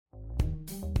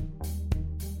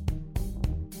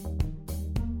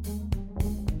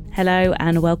Hello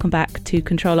and welcome back to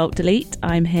Control Alt Delete.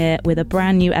 I'm here with a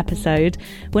brand new episode.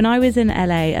 When I was in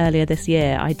LA earlier this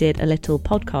year, I did a little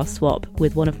podcast swap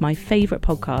with one of my favourite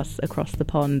podcasts across the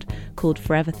pond called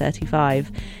Forever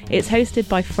 35. It's hosted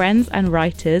by friends and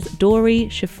writers Dori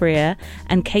Shafrir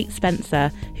and Kate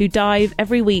Spencer, who dive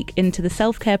every week into the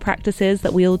self-care practices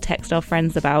that we all text our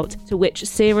friends about, to which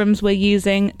serums we're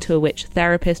using, to which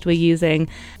therapist we're using,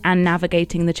 and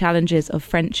navigating the challenges of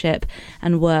friendship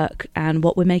and work and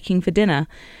what we're making for dinner.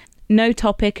 No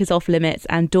topic is off limits,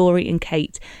 and Dori and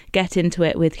Kate get into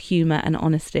it with humour and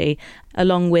honesty,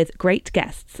 along with great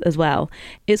guests as well.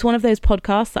 It's one of those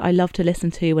podcasts that I love to listen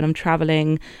to when I'm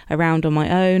travelling around on my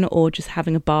own or just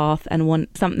having a bath and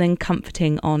want something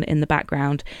comforting on in the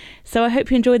background. So I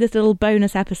hope you enjoyed this little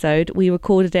bonus episode. We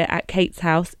recorded it at Kate's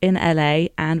house in LA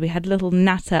and we had a little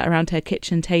natter around her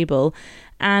kitchen table.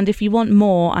 And if you want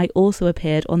more, I also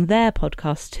appeared on their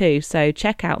podcast too. So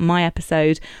check out my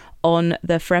episode on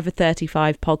the Forever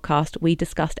 35 podcast. We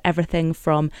discussed everything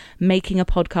from making a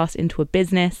podcast into a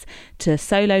business, to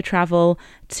solo travel,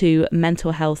 to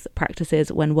mental health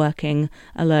practices when working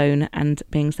alone and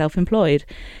being self-employed.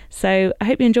 So I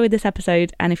hope you enjoyed this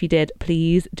episode, and if you did,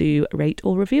 please do rate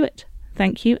or review it.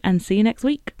 Thank you, and see you next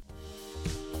week.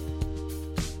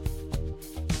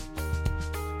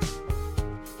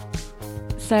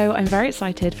 So I'm very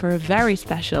excited for a very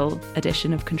special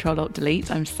edition of Control Alt Delete.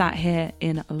 I'm sat here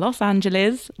in Los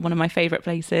Angeles, one of my favourite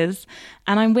places,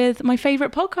 and I'm with my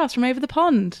favourite podcast from over the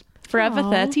pond, Forever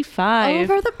 35.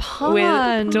 Over the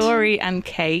pond. With Dori and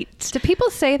Kate. Do people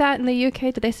say that in the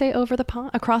UK? Do they say over the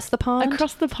pond? Across the pond?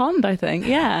 Across the pond, I think,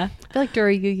 yeah. I feel like,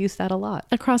 Dori, you use that a lot.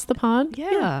 Across the pond?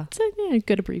 Yeah. It's a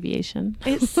good abbreviation.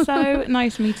 It's so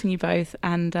nice meeting you both.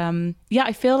 And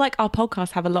I feel like our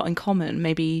podcasts have a lot in common.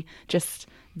 Maybe just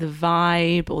the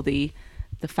vibe or the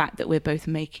fact that we're both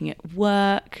making it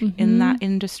work in that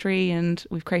industry, and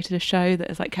we've created a show that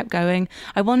has like kept going.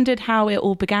 I wondered how it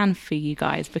all began for you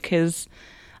guys, because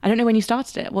I don't know when you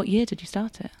started it. What year did you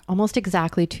start it? Almost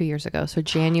exactly 2 years ago. So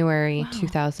January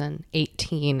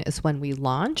 2018 is when we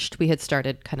launched. We had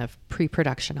started kind of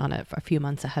pre-production on it a few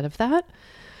months ahead of that.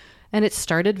 And it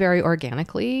started very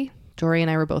organically. Dori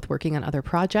and I were both working on other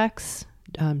projects.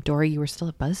 Dori, you were still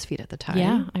at BuzzFeed at the time.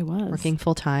 Yeah, I was working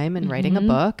full time and writing a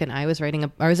book, and I was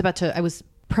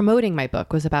promoting my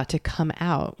book, was about to come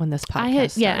out when this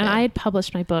podcast started. and I had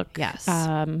published my book. Yes,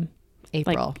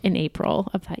 April. Like in April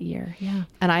of that year. Yeah,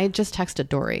 and I just texted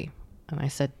Dori. And I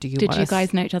said, Did you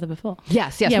guys know each other before?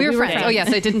 Yes, we were friends. Oh,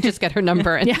 yes, I didn't just get her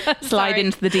number and slide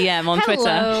into the DM on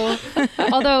Twitter.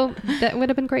 Although that would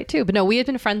have been great too. But no, we had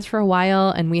been friends for a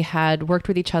while, and we had worked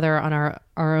with each other on our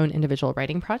own individual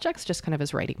writing projects, just kind of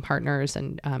as writing partners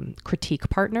and critique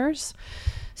partners.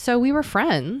 So we were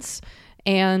friends,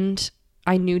 and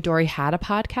I knew Dori had a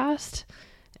podcast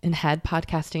and had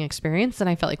podcasting experience, and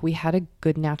I felt like we had a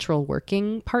good natural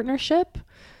working partnership.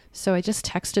 So I just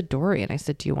texted Dori and I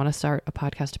said, do you want to start a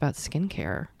podcast about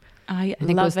skincare? I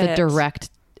think love it was the direct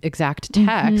exact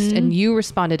text. And you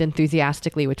responded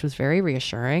enthusiastically, which was very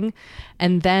reassuring.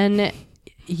 And then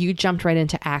you jumped right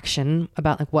into action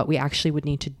about like what we actually would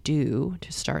need to do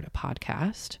to start a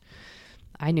podcast.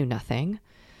 I knew nothing.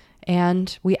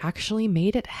 And we actually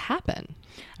made it happen.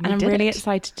 And I'm really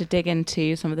excited to dig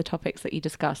into some of the topics that you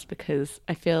discussed, because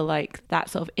I feel like that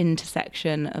sort of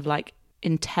intersection of like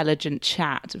intelligent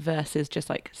chat versus just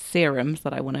like serums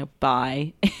that I want to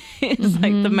buy is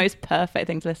like the most perfect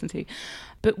thing to listen to.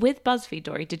 But with BuzzFeed,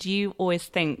 Dori, did you always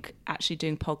think actually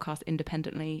doing podcasts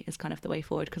independently is kind of the way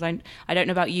forward? Because I don't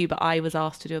know about you, but I was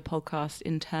asked to do a podcast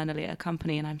internally at a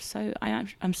company, and I'm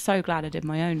so glad I did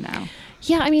my own now.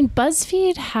 Yeah, I mean,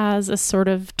 BuzzFeed has a sort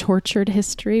of tortured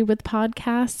history with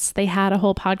podcasts. They had a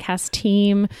whole podcast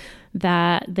team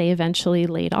that they eventually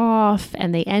laid off,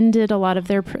 and they ended a lot of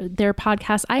their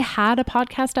podcasts. I had a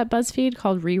podcast at BuzzFeed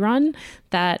called Rerun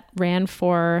that ran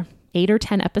for 8 or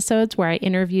 10 episodes, where I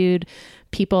interviewed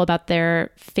people about their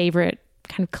favorite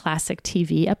kind of classic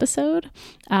TV episode.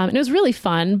 And it was really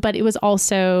fun, but it was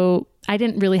also, I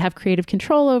didn't really have creative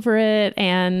control over it,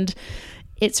 and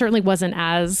it certainly wasn't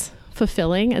as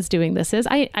fulfilling as doing this is.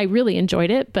 I really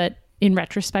enjoyed it, but in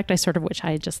retrospect, I sort of wish I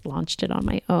had just launched it on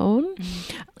my own.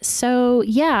 So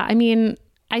yeah, I mean,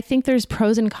 I think there's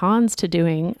pros and cons to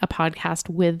doing a podcast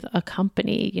with a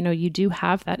company. You know, you do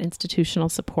have that institutional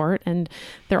support, and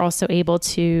they're also able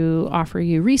to offer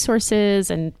you resources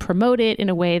and promote it in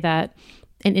a way that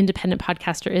an independent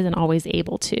podcaster isn't always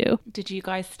able to. Did you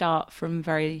guys start from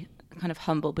very kind of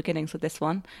humble beginnings with this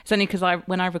one? It's only because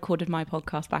when I recorded my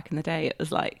podcast back in the day,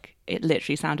 it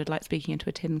literally sounded like speaking into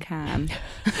a tin can.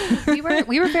 We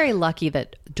were very lucky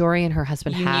that Dory and her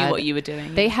husband You knew what you were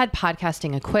doing. They had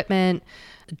podcasting equipment.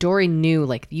 Dory knew,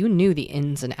 like, you knew the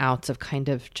ins and outs of kind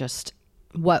of just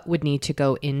what would need to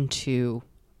go into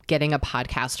getting a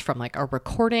podcast from like a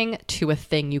recording to a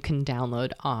thing you can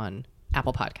download on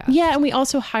Apple Podcasts. Yeah, and we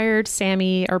also hired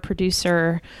Sammy, our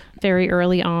producer, very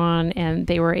early on, and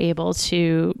they were able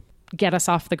to get us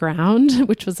off the ground,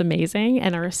 which was amazing,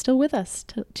 and are still with us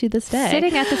to this day.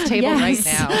 Sitting at this table right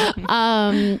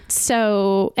now.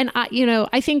 So, and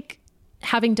I think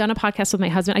having done a podcast with my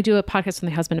husband, I do a podcast with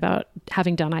my husband about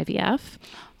having done IVF.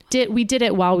 We did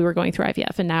it while we were going through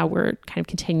IVF, and now we're kind of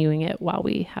continuing it while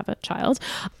we have a child.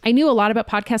 I knew a lot about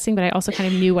podcasting, but I also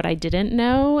kind of knew what I didn't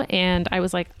know. And I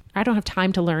was like, I don't have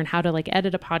time to learn how to like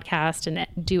edit a podcast and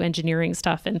do engineering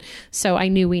stuff. And so I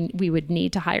knew we would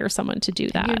need to hire someone to do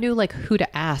that. And you knew like who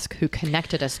to ask, who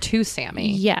connected us to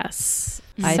Sammy. Yes.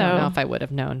 I don't know if I would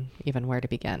have known even where to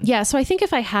begin. Yeah. So I think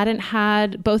if I hadn't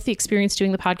had both the experience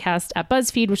doing the podcast at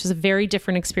BuzzFeed, which is a very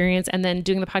different experience, and then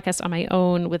doing the podcast on my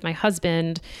own with my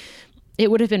husband,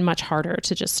 it would have been much harder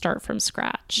to just start from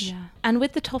scratch. Yeah. And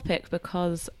with the topic,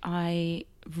 because I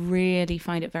really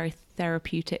find it very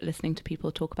therapeutic listening to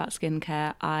people talk about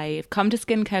skincare. I've come to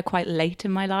skincare quite late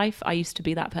in my life. I used to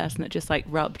be that person that just like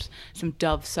rubbed some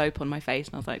Dove soap on my face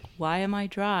and I was like, why am I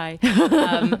dry?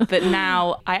 But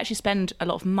now I actually spend a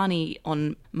lot of money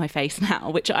on my face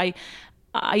now, which I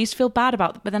used to feel bad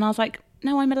about, but then I was like,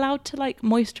 no, I'm allowed to like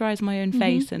moisturize my own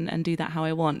face and do that how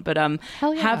I want. But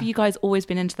have you guys always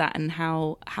been into that, and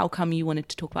how come you wanted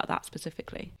to talk about that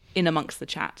specifically in amongst the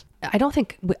chat? I don't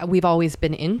think we've always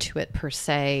been into it per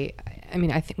se. I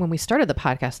mean, I think when we started the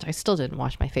podcast, I still didn't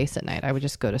wash my face at night. I would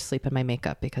just go to sleep in my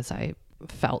makeup because I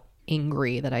felt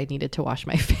angry that I needed to wash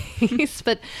my face.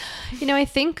 But, I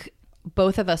think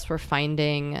both of us were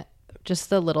finding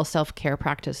just the little self-care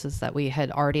practices that we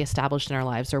had already established in our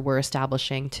lives or were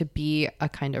establishing to be a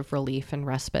kind of relief and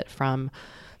respite from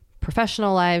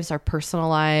professional lives, our personal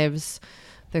lives,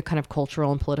 the kind of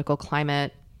cultural and political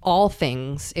climate, all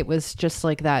things. It was just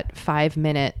like that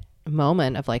 5-minute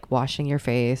moment of like washing your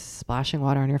face, splashing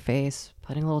water on your face,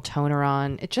 putting a little toner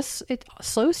on. It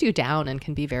slows you down and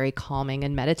can be very calming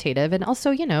and meditative. And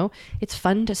also, it's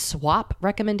fun to swap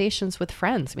recommendations with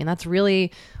friends. I mean, that's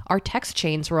really our text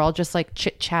chains. We're all just like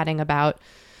chit-chatting about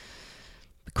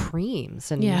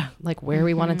creams and like where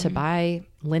we wanted to buy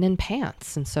linen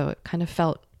pants. And so it kind of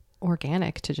felt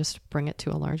organic to just bring it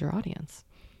to a larger audience.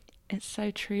 It's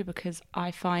so true, because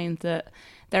I find that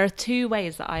there are two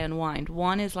ways that I unwind.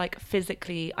 One is like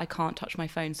physically, I can't touch my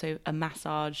phone. So a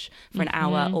massage for an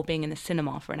hour, or being in the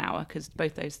cinema for an hour, because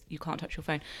both those, you can't touch your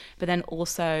phone. But then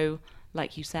also,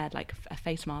 like you said, like a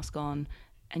face mask on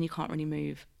and you can't really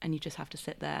move and you just have to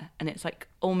sit there. And it's like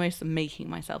almost making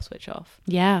myself switch off.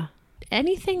 Yeah.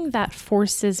 Anything that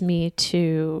forces me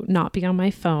to not be on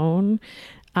my phone.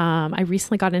 I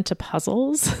recently got into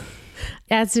puzzles.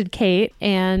 As did Kate.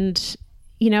 And,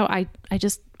 I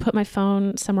just put my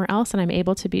phone somewhere else and I'm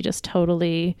able to be just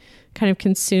totally kind of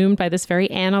consumed by this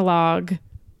very analog,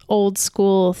 old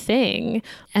school thing.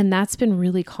 And that's been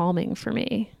really calming for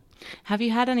me. Have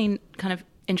you had any kind of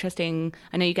interesting,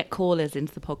 I know you get callers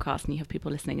into the podcast and you have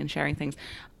people listening and sharing things.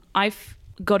 I've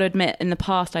got to admit, in the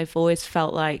past, I've always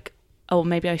felt like, oh,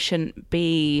 maybe I shouldn't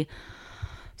be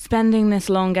spending this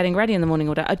long getting ready in the morning.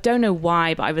 I don't know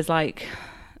why, but I was like,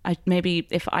 maybe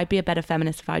if I'd be a better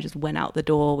feminist if I just went out the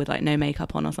door with like no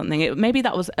makeup on or something. Maybe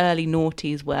that was early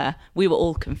noughties where we were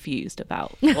all confused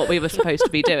about what we were supposed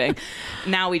to be doing.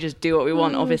 Now we just do what we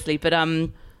want, obviously. But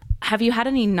have you had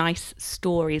any nice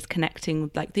stories connecting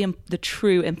with like the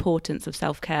true importance of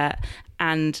self-care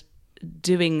and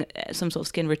doing some sort of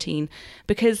skin routine?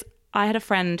 Because I had a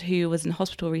friend who was in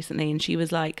hospital recently and she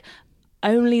was like,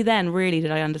 only then really did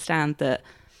I understand that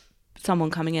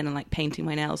someone coming in and like painting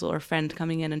my nails, or a friend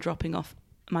coming in and dropping off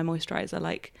my moisturizer,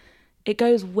 like it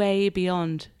goes way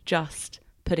beyond just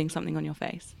putting something on your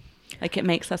face. Like it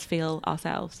makes us feel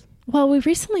ourselves. Well, we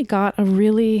recently got a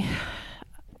really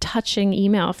touching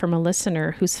email from a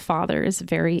listener whose father is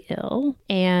very ill,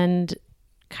 and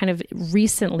kind of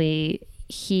recently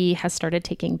he has started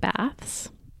taking baths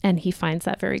and he finds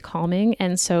that very calming.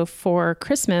 And so for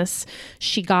Christmas,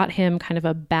 she got him kind of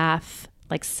a bath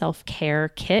like self-care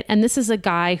kit. And this is a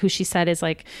guy who she said is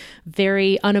like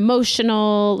very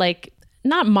unemotional, like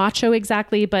not macho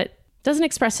exactly, but doesn't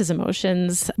express his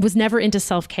emotions, was never into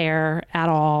self-care at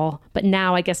all. But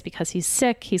now I guess because he's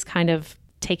sick, he's kind of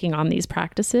taking on these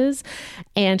practices.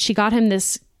 And she got him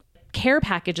this care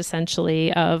package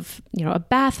essentially of, a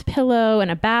bath pillow and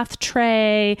a bath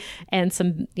tray and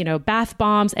some, bath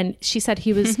bombs. And she said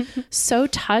he was so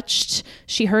touched.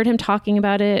 She heard him talking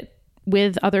about it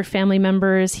with other family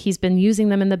members. He's been using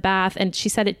them in the bath. And she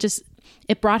said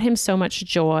it brought him so much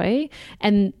joy.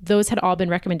 And those had all been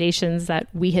recommendations that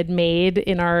we had made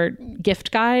in our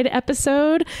gift guide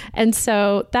episode. And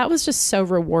so that was just so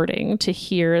rewarding to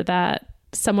hear that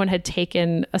someone had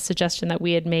taken a suggestion that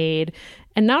we had made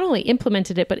and not only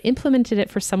implemented it, but implemented it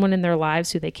for someone in their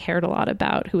lives who they cared a lot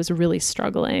about, who was really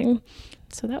struggling.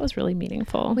 So that was really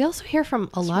meaningful. We also hear from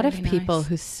a lot of people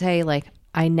who say, like,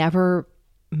 I never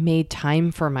made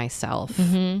time for myself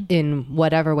in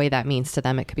whatever way that means to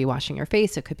them. It could be washing your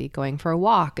face. It could be going for a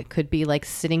walk. It could be like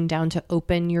sitting down to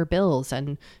open your bills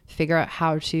and figure out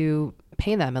how to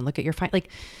pay them and look at your like,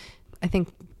 I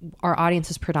think our audience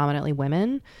is predominantly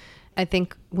women. I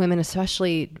think women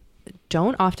especially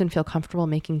don't often feel comfortable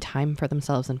making time for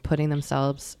themselves and putting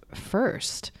themselves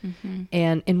first.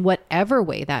 And in whatever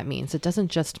way that means, it doesn't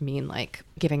just mean like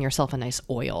giving yourself a nice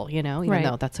oil, you know, even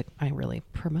though that's I really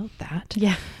promote that.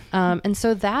 Yeah. And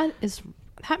so that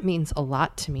means a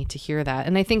lot to me to hear that.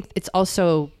 And I think it's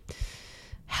also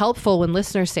helpful when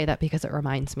listeners say that, because it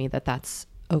reminds me that that's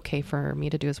okay for me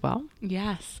to do as well.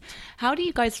 Yes. How do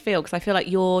you guys feel? Because I feel like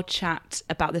your chat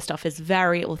about this stuff is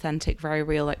very authentic, very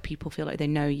real. Like people feel like they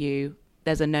know you.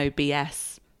 There's a no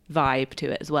BS vibe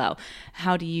to it as well.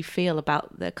 How do you feel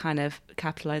about the kind of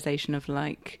capitalization of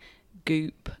like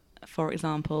Goop, for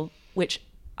example, which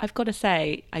I've got to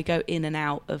say, I go in and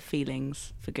out of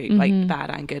feelings for Goop, like bad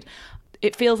and good.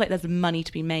 It feels like there's money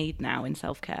to be made now in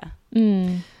self-care.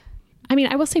 I mean,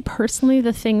 I will say personally,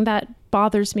 the thing that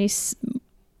bothers me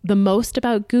the most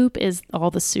about Goop is all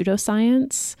the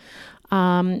pseudoscience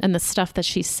and the stuff that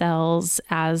she sells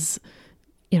as,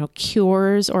 you know,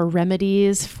 cures or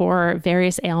remedies for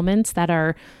various ailments that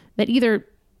either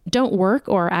don't work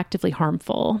or are actively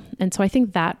harmful. And so I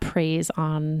think that preys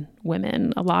on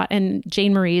women a lot. And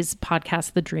Jane Marie's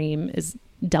podcast, The Dream, is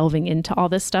delving into all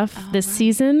this stuff this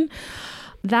season.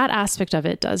 That aspect of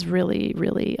it does really,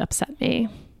 really upset me.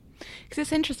 Because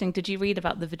it's interesting. Did you read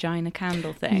about the vagina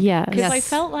candle thing? Yes. Because I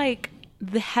felt like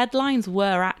the headlines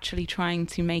were actually trying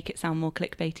to make it sound more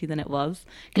clickbaity than it was.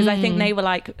 Because I think they were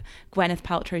like, Gwyneth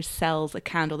Paltrow sells a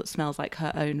candle that smells like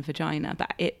her own vagina,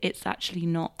 but it's actually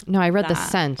not. No, I read the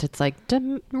scent. It's like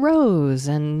rose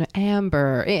and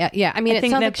amber. Yeah. I mean, it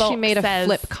sounds like she made a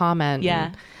flip comment.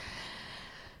 Yeah.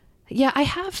 Yeah,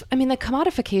 I mean, the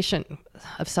commodification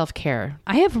of self-care,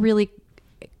 I have really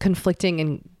conflicting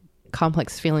and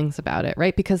complex feelings about it,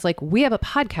 right? Because like we have a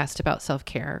podcast about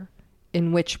self-care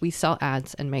in which we sell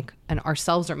ads and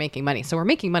ourselves are making money. So we're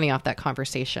making money off that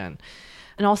conversation.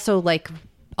 And also like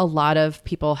a lot of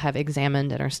people have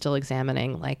examined and are still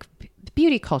examining like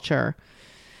beauty culture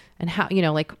and how, you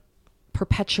know, like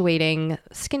perpetuating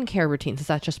skincare routines. Is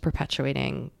that just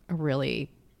perpetuating a really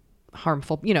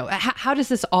harmful, you know, how does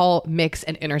this all mix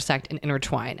and intersect and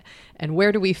intertwine, and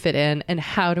where do we fit in, and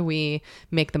how do we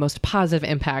make the most positive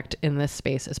impact in this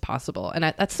space as possible? And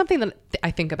that's something that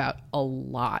I think about a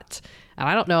lot, and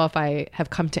I don't know if I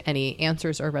have come to any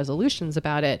answers or resolutions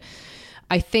about it.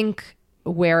 I think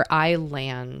where I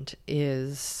land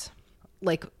is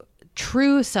like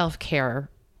true self-care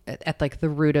at like the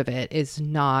root of it is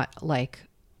not like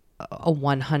a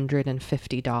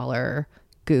 $150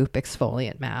 Goop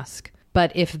exfoliant mask.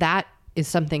 But if that is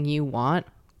something you want,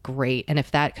 great. And if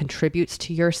that contributes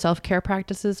to your self-care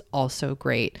practices, also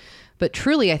great. But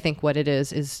truly, I think what it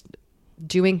is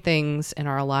doing things in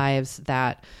our lives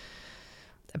that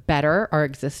better our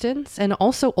existence. And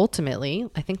also ultimately,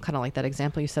 I think kind of like that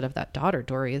example you said of that daughter,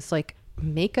 Dory, is like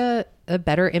make a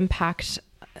better impact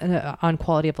on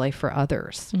quality of life for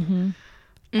others. I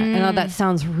know that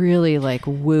sounds really like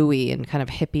wooey and kind of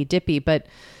hippy dippy, but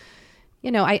you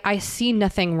know, I see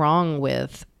nothing wrong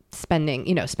with spending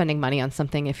money on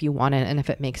something if you want it and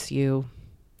if it makes you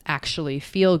actually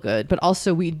feel good. But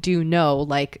also we do know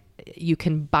like you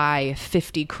can buy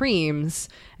 50 creams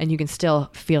and you can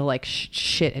still feel like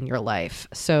shit in your life.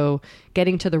 So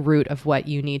getting to the root of what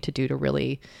you need to do to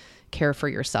really care for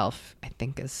yourself, I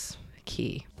think is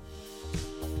key.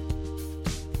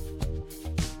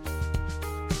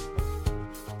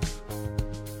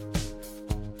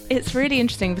 It's really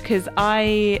interesting because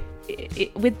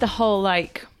with the whole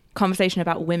like conversation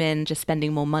about women just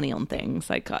spending more money on things,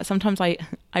 like sometimes I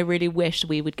really wish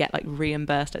we would get like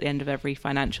reimbursed at the end of every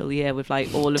financial year with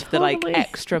like all of the like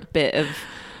extra bit of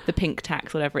the pink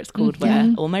tax, whatever it's called,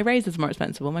 where all my razors are more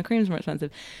expensive, all my creams are more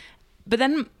expensive. But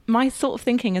then my sort of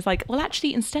thinking is like, well,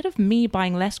 actually, instead of me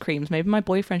buying less creams, maybe my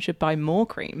boyfriend should buy more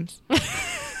creams.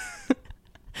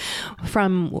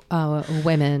 From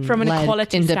women, from an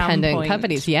equality independent standpoint.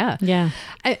 companies. Yeah. Yeah.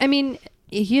 I mean,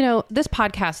 you know, this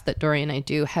podcast that Dory and I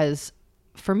do has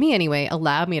for me anyway,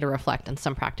 allowed me to reflect on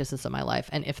some practices of my life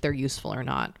and if they're useful or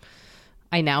not.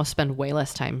 I now spend way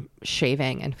less time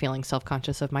shaving and feeling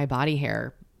self-conscious of my body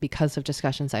hair because of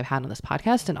discussions I've had on this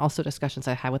podcast and also discussions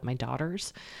I've had with my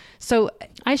daughters. So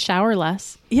I shower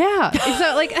less. Yeah.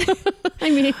 So like, I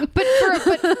mean,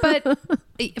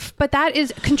 but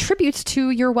that contributes to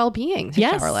your well-being to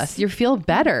Yes. shower less. You feel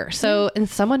better. So, and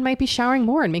someone might be showering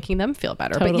more and making them feel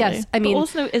better. Totally. But yes, I mean, but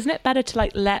also, isn't it better to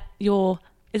like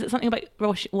is it something about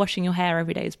washing your hair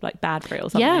every day is like bad for you or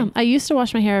something? yeah, I used to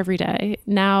wash my hair every day.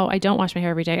 Now I don't wash my hair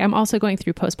every day. I'm also going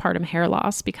through postpartum hair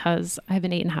loss because I have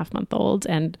an 8.5-month-old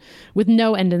and with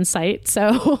no end in sight.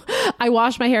 So I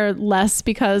wash my hair less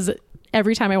because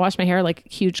every time I wash my hair, like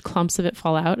huge clumps of it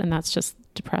fall out, and that's just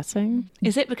depressing.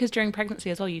 Is it because during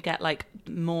pregnancy as well, you get like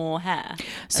more hair?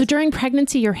 So during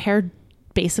pregnancy, your hair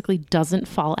basically doesn't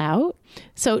fall out.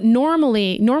 So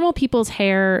normal people's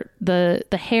hair, the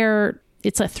hair,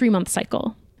 it's a 3-month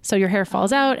cycle. So your hair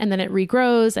falls out and then it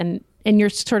regrows and you're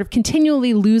sort of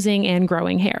continually losing and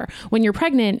growing hair. When you're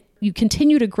pregnant, you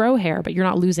continue to grow hair, but you're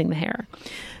not losing the hair.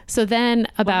 So then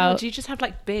Wow, do you just have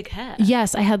like big hair?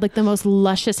 Yes, I had like the most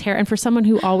luscious hair. And for someone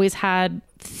who always had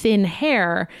thin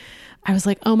hair, I was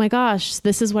like, oh my gosh,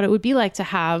 this is what it would be like to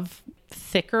have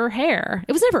thicker hair.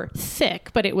 It was never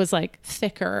thick, but it was like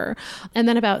thicker. And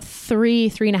then about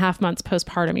 3.5 months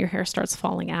postpartum, your hair starts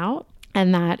falling out.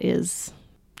 And that is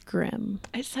grim.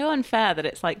 It's so unfair that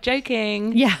it's like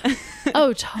joking. Yeah.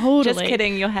 Oh, totally. Just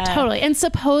kidding, your hair. Totally. And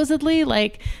supposedly,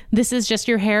 like, this is just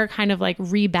your hair kind of like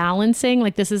rebalancing.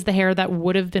 Like, this is the hair that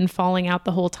would have been falling out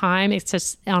the whole time. It's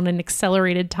just on an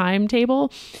accelerated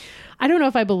timetable. I don't know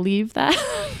if I believe that.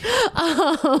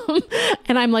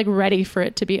 And I'm like ready for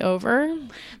it to be over.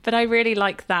 But I really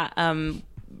like that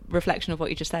reflection of what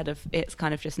you just said of it's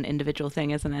kind of just an individual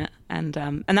thing, isn't it? And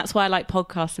that's why I like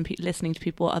podcasts and listening to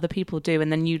people, what other people do, and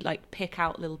then you like pick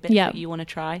out little bits that you want to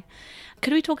try.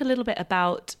 Could we talk a little bit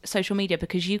about social media?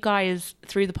 Because you guys,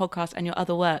 through the podcast and your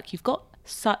other work, you've got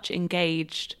such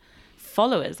engaged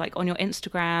followers, like on your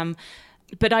Instagram.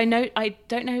 But I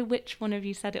don't know which one of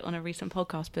you said it on a recent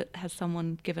podcast, but has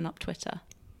someone given up Twitter?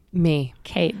 me.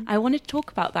 Kate. I wanted to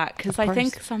talk about that because I course.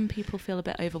 think some people feel a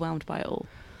bit overwhelmed by it all.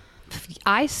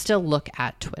 I still look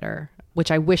at Twitter,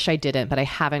 which I wish I didn't, but I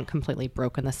haven't completely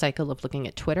broken the cycle of looking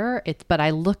at Twitter. But I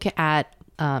look at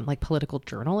like political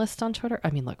journalists on Twitter.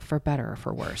 I mean, look, for better or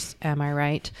for worse, am I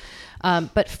right?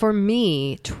 But for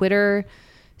me, Twitter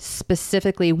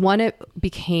specifically, it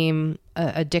became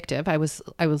addictive. I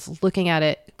was looking at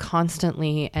it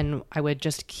constantly, and I would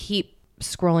just keep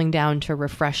scrolling down to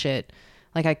refresh it.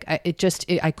 Like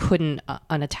I couldn't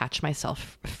unattach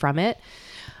myself from it.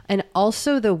 And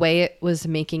also the way it was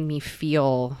making me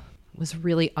feel was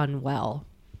really unwell.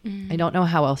 I don't know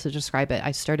how else to describe it.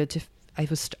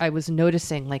 I was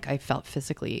noticing like I felt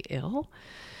physically ill.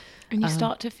 And you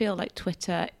start to feel like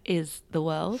Twitter is the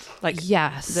world. Like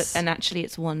yes. and actually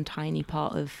it's one tiny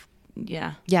part of,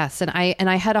 yeah. Yes. And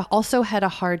I had also had a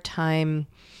hard time.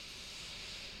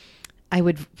 I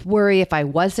would worry if I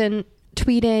wasn't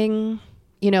tweeting,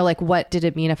 like what did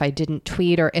it mean if I didn't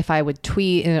tweet, or if I would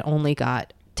tweet and it only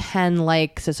got 10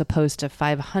 likes as opposed to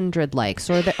 500 likes,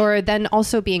 or then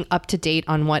also being up to date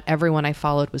on what everyone I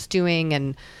followed was doing.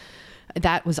 And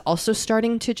that was also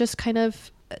starting to just kind of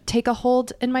take a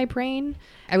hold in my brain.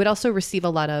 I would also receive a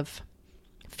lot of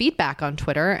feedback on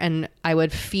Twitter, and I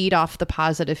would feed off the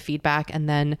positive feedback and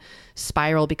then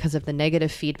spiral because of the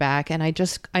negative feedback. And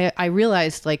I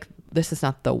realized like, this is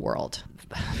not the world.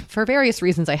 For various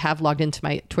reasons, I have logged into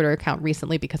my Twitter account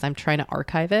recently because I'm trying to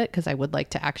archive it, because I would like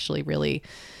to actually really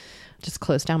just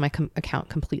close down my account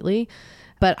completely.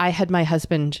 But I had my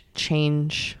husband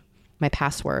change my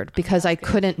password because I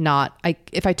couldn't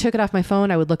if I took it off my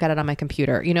phone, I would look at it on my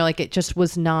computer. Like it just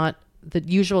was not, the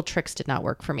usual tricks did not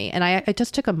work for me. And I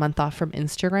just took a month off from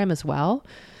Instagram as well.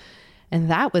 And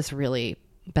that was really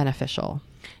beneficial.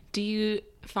 Do you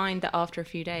find that after a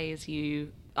few days,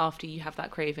 after you have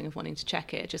that craving of wanting to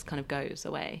check it just kind of goes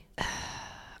away?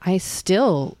 I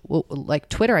still like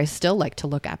Twitter. I still like to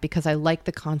look at because I like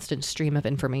the constant stream of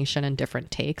information and different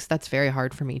takes. That's very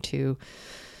hard for me to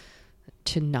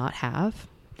not have,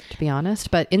 to be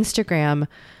honest. But Instagram,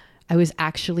 I was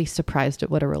actually surprised at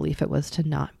what a relief it was to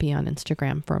not be on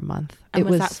Instagram for a month. And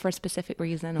was that for a specific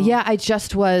reason? Or? Yeah, I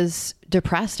just was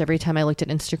depressed every time I looked at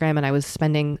Instagram, and I was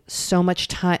spending so much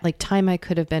time I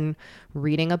could have been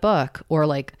reading a book or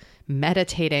like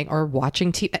meditating or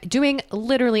watching TV, doing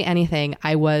literally anything.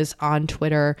 I was on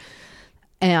Twitter,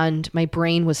 and my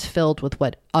brain was filled with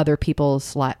what other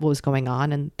people's what was going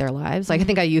on in their lives. Like I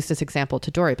think I used this example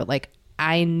to Dory, but like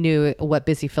I knew what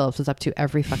Busy Phillips was up to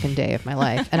every fucking day of my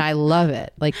life. And I love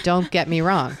it. Like, don't get me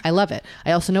wrong. I love it.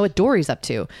 I also know what Dory's up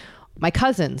to. My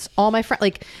cousins, all my friends,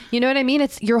 like, you know what I mean?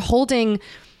 You're holding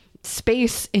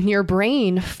space in your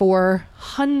brain for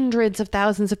hundreds of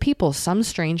thousands of people, some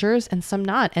strangers and some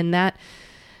not. And that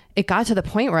it got to the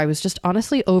point where I was just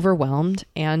honestly overwhelmed,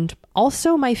 and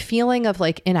also my feeling of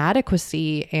like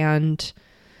inadequacy and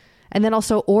then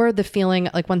also, or the feeling,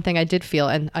 like one thing I did feel,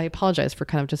 and I apologize for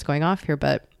kind of just going off here,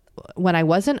 but when I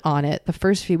wasn't on it, the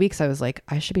first few weeks I was like,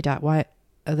 I should be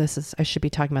I should be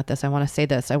talking about this. I want to say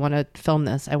this. I want to film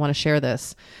this. I want to share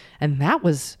this. And that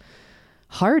was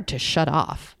hard to shut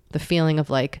off. The feeling of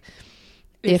like,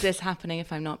 is this happening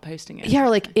if I'm not posting it? Yeah. Or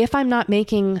like if I'm not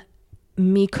making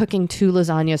me cooking 2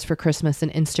 lasagnas for Christmas an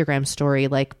Instagram story,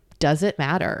 like, does it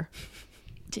matter?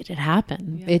 Did it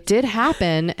happen? Yeah. It did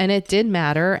happen, and it did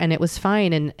matter, and it was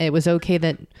fine. And it was okay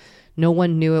that no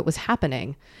one knew it was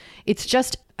happening. It's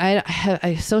just,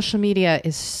 social media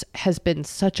has been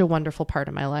such a wonderful part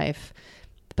of my life,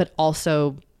 but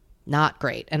also not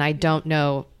great. And I don't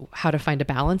know how to find a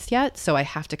balance yet. So I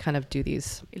have to kind of do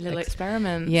these little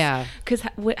experiments. Yeah. Because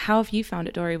how have you found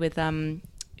it, Dory, with,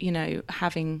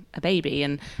 having a baby?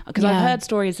 And because I've heard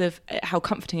stories of how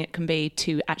comforting it can be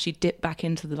to actually dip back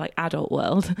into the like adult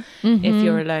world if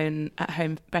you're alone at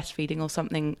home breastfeeding or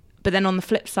something. But then on the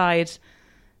flip side,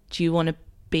 do you want to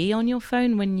be on your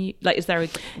phone when you, like, is there a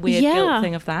weird guilt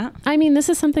thing of that? I mean, this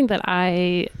is something that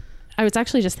I was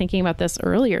actually just thinking about this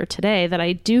earlier today, that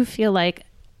I do feel like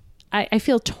I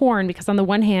feel torn, because on the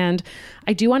one hand,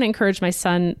 I do want to encourage my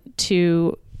son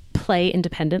to play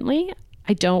independently.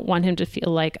 I don't want him to feel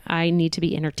like I need to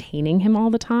be entertaining him all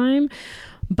the time.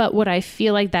 But what I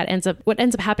feel like what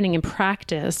ends up happening in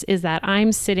practice is that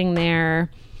I'm sitting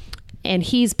there and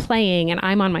he's playing and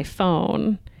I'm on my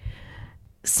phone.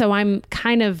 So I'm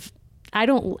kind of, I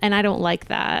don't like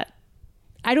that.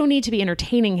 I don't need to be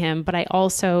entertaining him, but I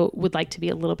also would like to be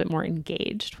a little bit more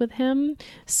engaged with him.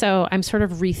 So I'm sort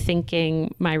of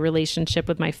rethinking my relationship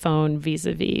with my phone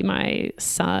vis-a-vis my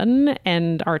son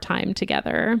and our time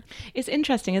together. It's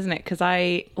interesting, isn't it? Because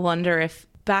I wonder if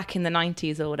back in the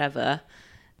 90s or whatever,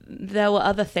 there were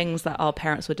other things that our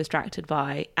parents were distracted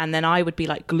by, and then I would be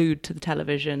like glued to the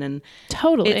television. And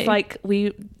totally, it's like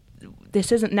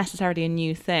this isn't necessarily a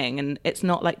new thing, and it's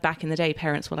not like back in the day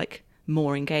parents were like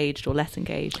more engaged or less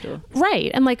engaged, or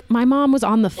right. And like my mom was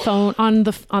on the phone, on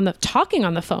the talking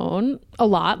on the phone a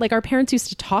lot. Like our parents used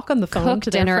to talk on the phone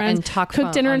to their friends, and talk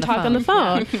on the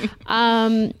phone.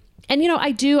 And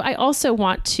I also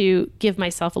want to give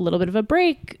myself a little bit of a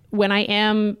break when I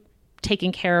am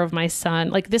taking care of my son.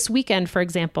 Like this weekend, for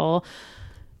example,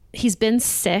 he's been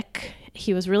sick.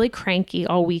 He was really cranky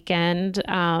all weekend.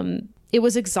 It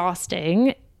was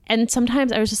exhausting. And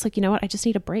sometimes I was just like, you know what? I just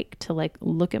need a break to like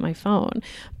look at my phone.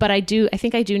 But I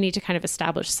think I do need to kind of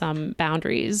establish some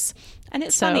boundaries. And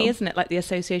it's funny, isn't it? Like the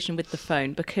association with the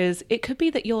phone, because it could be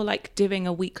that you're like doing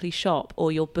a weekly shop,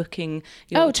 or you're booking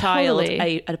your child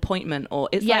an appointment, or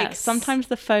it's like sometimes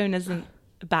the phone isn't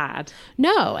bad.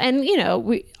 No. And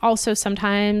we also,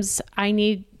 sometimes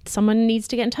someone needs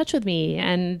to get in touch with me.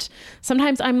 And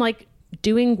sometimes I'm like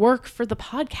doing work for the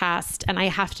podcast and I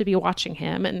have to be watching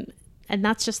him, and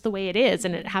that's just the way it is.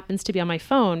 And it happens to be on my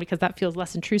phone because that feels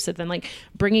less intrusive than like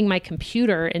bringing my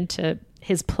computer into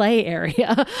his play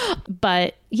area.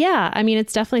 But yeah, I mean,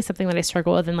 it's definitely something that I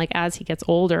struggle with. And like, as he gets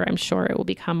older, I'm sure it will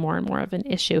become more and more of an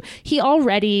issue. He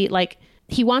already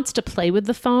he wants to play with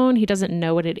the phone. He doesn't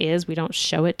know what it is. We don't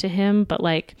show it to him, but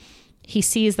like he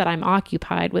sees that I'm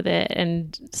occupied with it.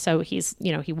 And so he's,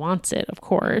 he wants it, of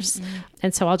course. Mm-hmm.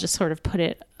 And so I'll just sort of put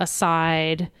it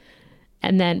aside.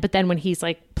 But then when he's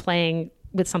like playing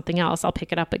with something else, I'll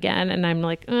pick it up again. And I'm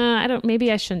like,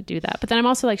 maybe I shouldn't do that. But then I'm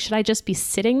also like, should I just be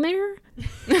sitting there?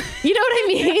 You know what I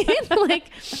mean?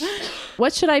 Like,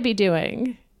 what should I be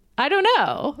doing? I don't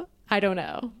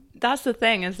know. That's the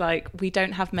thing, is like, we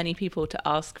don't have many people to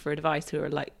ask for advice who are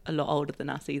like a lot older than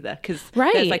us either. Because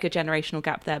there's like a generational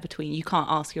gap there between, you can't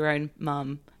ask your own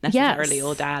mum necessarily,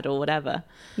 or dad or whatever.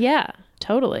 Yeah,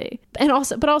 totally. And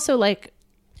also like,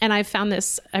 and I've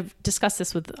discussed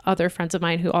this with other friends of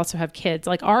mine who also have kids.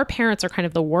 Like our parents are kind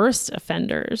of the worst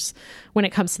offenders when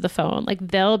it comes to the phone. Like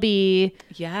they'll be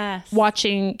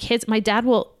watching kids. My dad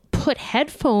will put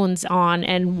headphones on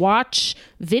and watch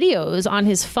videos on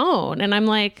his phone. And I'm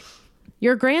like,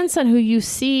 your grandson, who you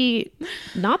see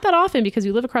not that often because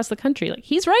you live across the country, like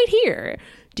he's right here.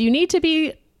 Do you need to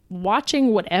be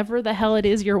watching whatever the hell it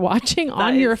is you're watching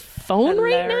on your phone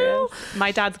right now.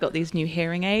 My dad's got these new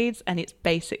hearing aids, and it's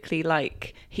basically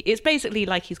like he's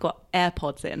got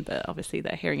AirPods in, but obviously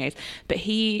they're hearing aids. But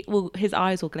his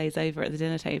eyes will glaze over at the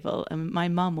dinner table, and my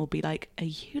mum will be like, "Are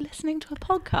you listening to a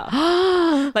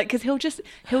podcast?" Like, because he'll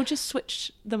just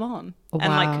switch them on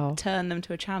and like turn them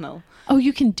to a channel. Oh,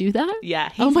 you can do that? Yeah,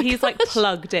 he's like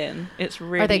plugged in. It's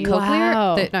really. Are they cochlear?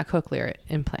 Wow. They're not cochlear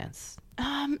implants.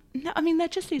 No, I mean they're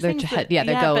just these They're things. they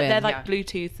go but in. they're like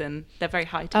Bluetooth, and they're very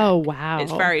high tech. Oh, wow.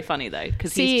 It's very funny though,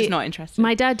 because he's just not interested.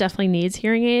 My dad definitely needs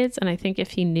hearing aids, and I think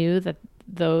if he knew that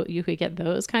though you could get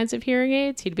those kinds of hearing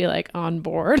aids, he'd be like on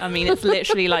board. I mean, it's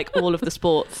literally like all of the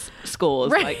sports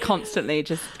scores, Right. like constantly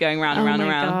just going round Oh and round my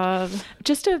and round. God.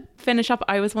 Just to finish up,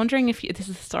 I was wondering if this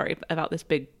is sorry about this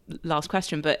big last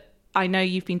question, but I know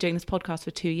you've been doing this podcast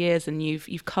for 2 years, and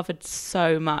you've covered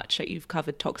so much. Like, you've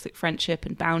covered toxic friendship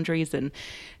and boundaries and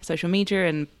social media,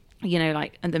 and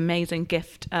like an amazing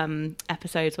gift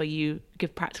episodes where you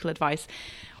give practical advice.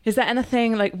 Is there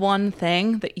anything, like one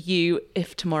thing that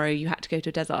if tomorrow you had to go to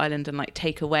a desert island and like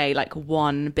take away like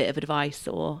one bit of advice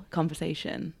or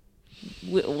conversation,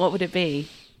 what would it be?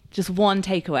 Just one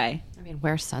takeaway. I mean,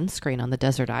 wear sunscreen on the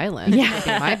desert island.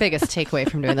 Yeah, my biggest takeaway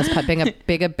from doing this, bring a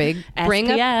big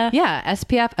SPF.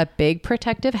 SPF, a big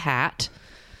protective hat,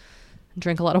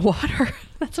 drink a lot of water.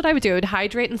 That's what I would do. I would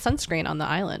hydrate and sunscreen on the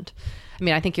island. I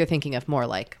mean, I think you're thinking of more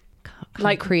like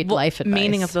concrete life advice.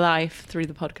 Meaning of life through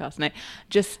the podcast. No,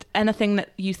 just anything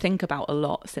that you think about a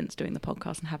lot since doing the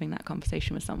podcast and having that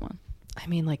conversation with someone. I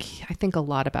mean, like, I think a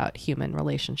lot about human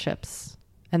relationships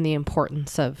and the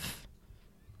importance of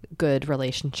good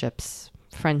relationships,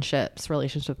 friendships,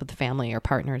 relationships with family or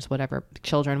partners, whatever,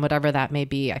 children, whatever that may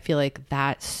be. I feel like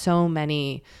that so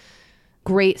many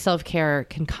great self-care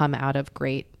can come out of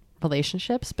great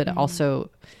relationships, but also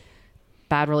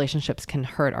bad relationships can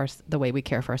hurt the way we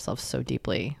care for ourselves so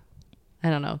deeply. I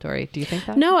don't know, Dory, do you think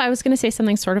that? No, I was going to say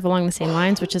something sort of along the same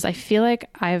lines, which is I feel like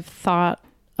I've thought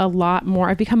a lot more.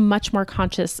 I've become much more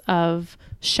conscious of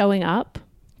showing up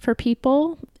for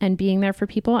people and being there for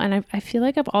people. And I feel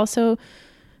like I've also,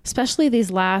 especially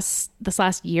this last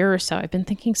year or so, I've been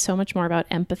thinking so much more about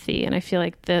empathy. And I feel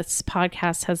like this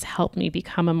podcast has helped me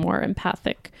become a more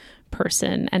empathic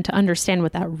person and to understand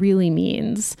what that really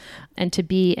means and to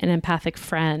be an empathic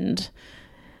friend.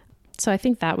 So I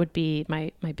think that would be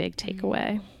my big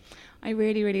takeaway. I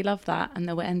really, really love that. And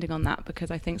that we're ending on that, because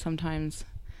I think sometimes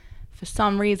for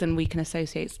some reason we can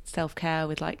associate self-care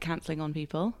with like cancelling on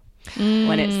people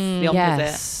when it's the opposite.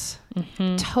 Yes,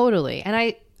 totally. And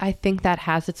I think that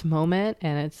has its moment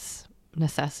and its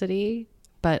necessity,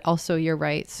 but also you're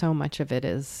right. So much of it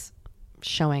is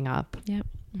showing up. Yep.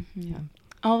 Yeah.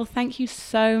 Oh, thank you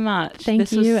so much.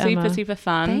 Thank you, was super, Emma. super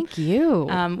fun. Thank you.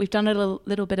 We've done a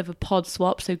little bit of a pod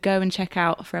swap, so go and check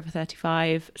out Forever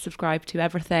 35, subscribe to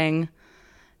everything.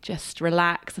 Just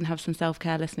relax and have some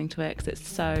self-care listening to it, because it's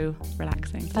so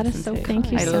relaxing. That is so to.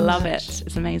 Thank you I so love much. it.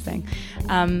 It's amazing.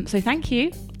 So thank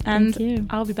you. And Thank you.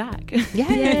 I'll be back.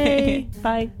 Yay.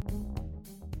 Bye.